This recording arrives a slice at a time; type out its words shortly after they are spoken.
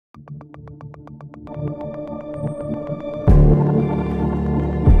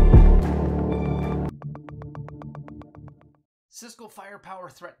Cisco Firepower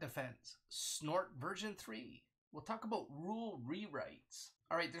Threat Defense, Snort version 3. We'll talk about rule rewrites.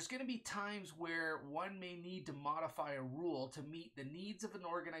 All right, there's going to be times where one may need to modify a rule to meet the needs of an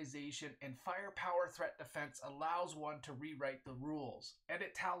organization, and Firepower Threat Defense allows one to rewrite the rules,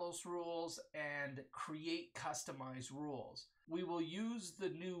 edit Talos rules, and create customized rules. We will use the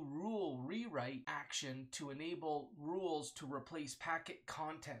new rule rewrite action to enable rules to replace packet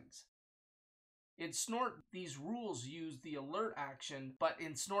contents. In Snort, these rules use the alert action, but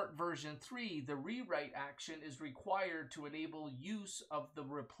in Snort version 3, the rewrite action is required to enable use of the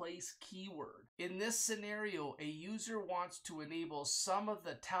replace keyword. In this scenario, a user wants to enable some of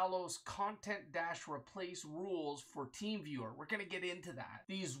the Talos content-replace rules for Teamviewer. We're going to get into that.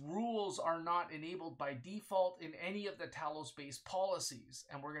 These rules are not enabled by default in any of the Talos-based policies,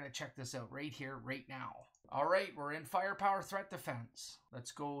 and we're going to check this out right here, right now. All right, we're in Firepower Threat Defense.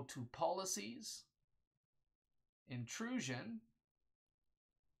 Let's go to Policies, Intrusion,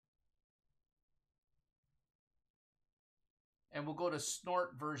 and we'll go to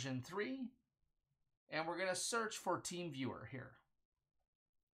Snort version 3, and we're going to search for Teamviewer here.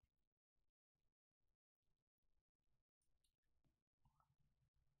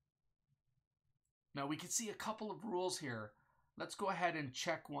 Now we can see a couple of rules here. Let's go ahead and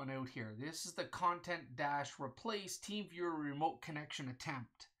check one out here. This is the content-replace Teamviewer remote connection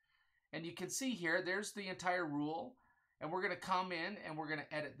attempt. And you can see here, there's the entire rule. And we're going to come in and we're going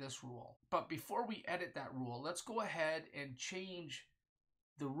to edit this rule. But before we edit that rule, let's go ahead and change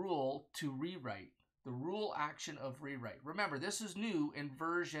the rule to rewrite. The rule action of rewrite. Remember, this is new in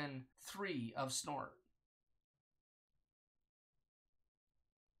version 3 of Snort.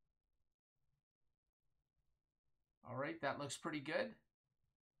 All right, that looks pretty good.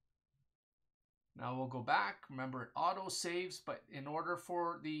 Now we'll go back. Remember, it auto saves, but in order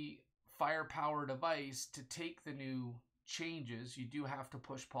for the Firepower device to take the new changes, you do have to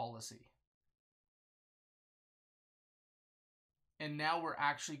push policy. And now we're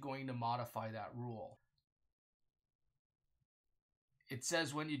actually going to modify that rule. It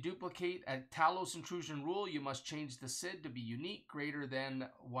says when you duplicate a Talos intrusion rule, you must change the SID to be unique, greater than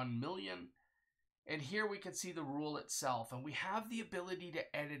 1 million. And here we can see the rule itself, and we have the ability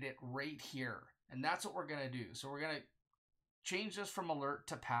to edit it right here. And that's what we're going to do. So we're going to change this from alert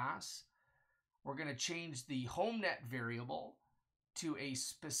to pass. We're going to change the home net variable to a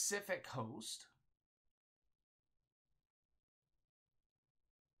specific host.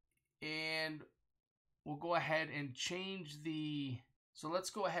 And we'll go ahead and change the... So let's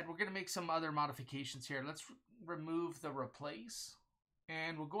go ahead. We're going to make some other modifications here. Let's remove the replace.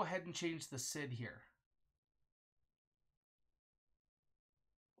 And we'll go ahead and change the SID here.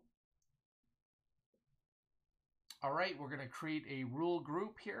 All right, we're going to create a rule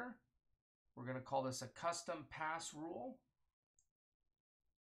group here. We're going to call this a custom pass rule.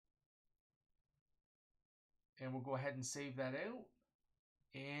 And we'll go ahead and save that out.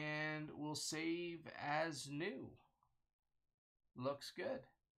 And we'll save as new. Looks good.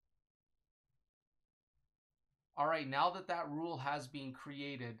 All right, now that that rule has been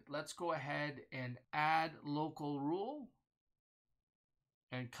created, let's go ahead and add local rule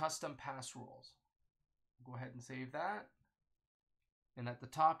and custom pass rules. Go ahead and save that. And at the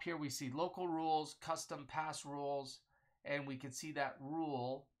top here, we see local rules, custom pass rules, and we can see that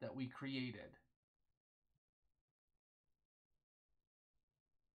rule that we created.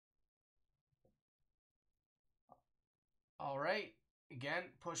 All right, again,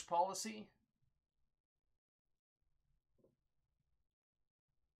 push policy.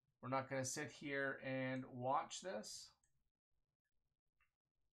 We're not going to sit here and watch this.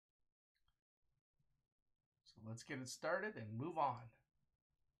 So let's get it started and move on.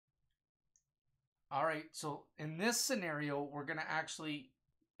 All right, so in this scenario, we're going to actually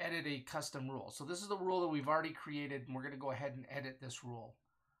edit a custom rule. So this is the rule that we've already created, and we're going to go ahead and edit this rule.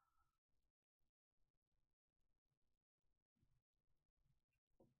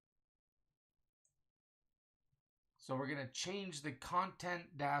 So we're going to change the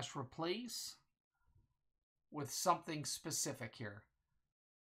content-replace with something specific here.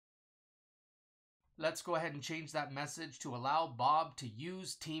 Let's go ahead and change that message to allow Bob to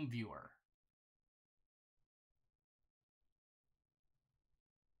use Teamviewer.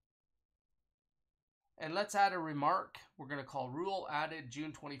 And let's add a remark. We're going to call rule added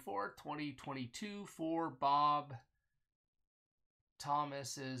June 24, 2022 for Bob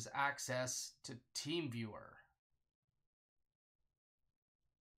Thomas's access to Teamviewer.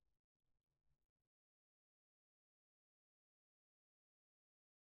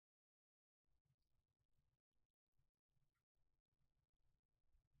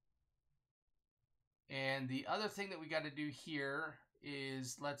 And the other thing that we got to do here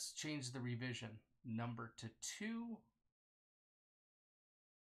is let's change the revision number to 2.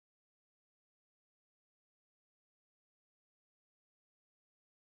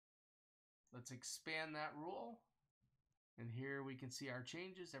 Let's expand that rule. And here we can see our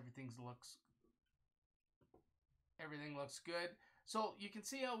changes. Everything looks good. So you can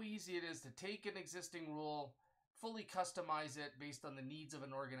see how easy it is to take an existing rule, fully customize it based on the needs of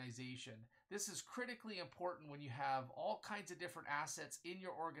an organization. This is critically important when you have all kinds of different assets in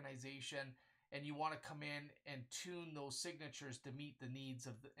your organization and you want to come in and tune those signatures to meet the needs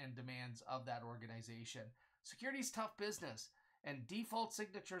and demands of that organization. Security is tough business, and default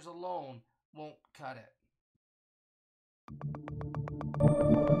signatures alone won't cut it.